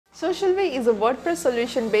Socialv is a WordPress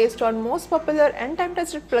solution based on most popular and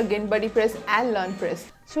time-tested plugin BuddyPress and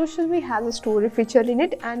LearnPress. Socialv has a story feature in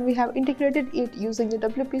it, and we have integrated it using the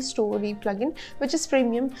WP Story plugin, which is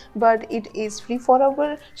premium, but it is free for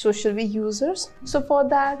our Socialv users. So for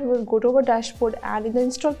that, we'll go to our dashboard, and in the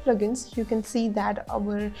install plugins, you can see that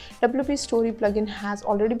our WP Story plugin has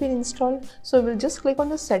already been installed. So we'll just click on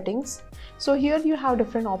the settings. So here you have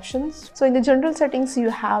different options. So in the general settings, you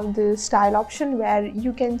have the style option where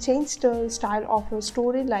you can change the style of your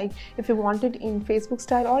story, like if you want it in Facebook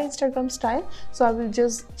style or Instagram style. So I will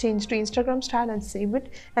just change to Instagram style and save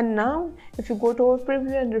it. And now if you go to our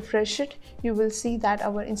preview and refresh it, you will see that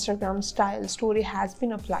our Instagram style story has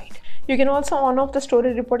been applied. You can also on off the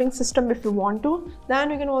story reporting system if you want to.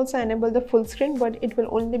 Then you can also enable the full screen, but it will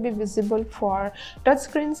only be visible for touch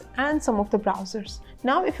screens and some of the browsers.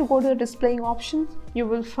 Now if you go to the displaying options, you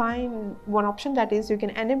will find one option, that is you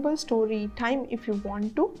can enable story time if you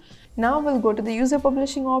want to. Now we'll go to the user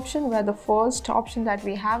publishing option, where the first option that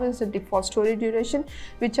we have is the default story duration,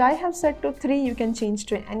 which I have set to 3. You can change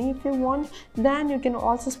to any if you want. Then you can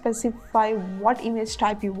also specify what image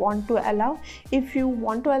type you want to allow. If you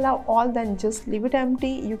want to allow all, then just leave it empty.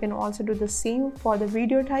 You can also do the same for the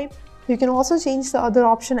video type. You can also change the other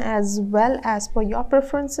option as well as per your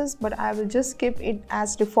preferences, but I will just keep it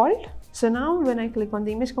as default. So now when I click on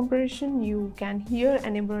the image compression, you can here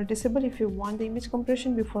enable or disable if you want the image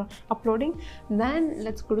compression before uploading. Then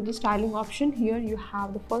let's go to the styling option. Here you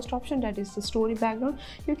have the first option, that is the story background.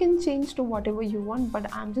 You can change to whatever you want,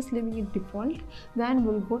 but I'm just leaving it default. Then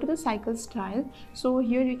we'll go to the cycle style. So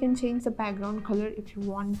here you can change the background color if you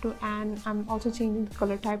want to, and I'm also changing the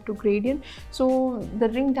color type to gradient. So the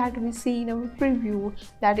ring that we see in our preview,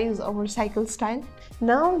 that is our cycle style.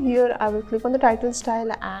 Now here I will click on the title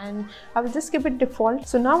style and I will just keep it default.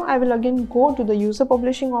 So now I will again go to the user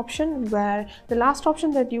publishing option, where the last option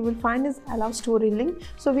that you will find is allow story link.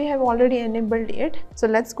 So we have already enabled it. So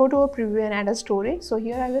let's go to a preview and add a story. So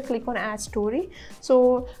here I will click on add story.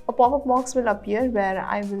 So a pop-up box will appear where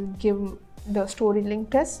I will give the story link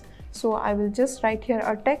test. So I will just write here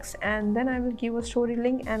a text, and then I will give a story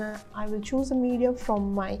link, and I will choose a media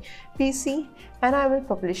from my PC and I will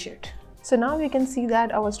publish it. So now you can see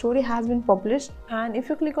that our story has been published, and if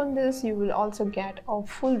you click on this, you will also get a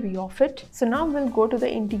full view of it. So now we'll go to the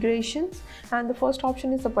integrations, and the first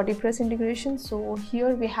option is the BuddyPress integration. So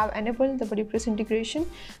here we have enabled the BuddyPress integration.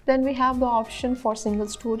 Then we have the option for single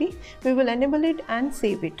story. We will enable it and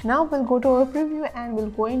save it. Now we'll go to our preview and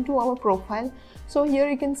we'll go into our profile. So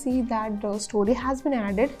here you can see that the story has been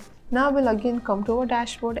added. Now we'll again come to our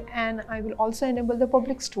dashboard, and I will also enable the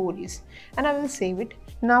public stories, and I will save it.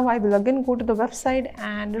 Now I will again go to the website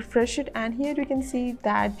and refresh it, and here you can see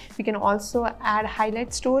that we can also add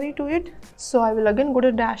highlight story to it. So I will again go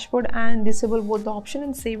to the dashboard and disable both the option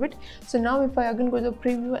and save it. So now if I again go to the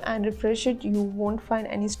preview and refresh it, you won't find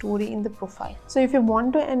any story in the profile. So if you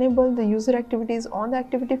want to enable the user activities on the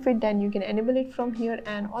activity feed, then you can enable it from here,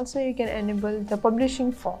 and also you can enable the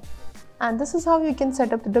publishing form. And this is how you can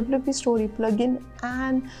set up the WP Story plugin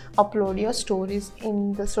and upload your stories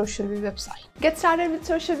in the Socialv website. Get started with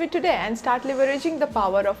Socialv today and start leveraging the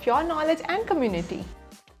power of your knowledge and community.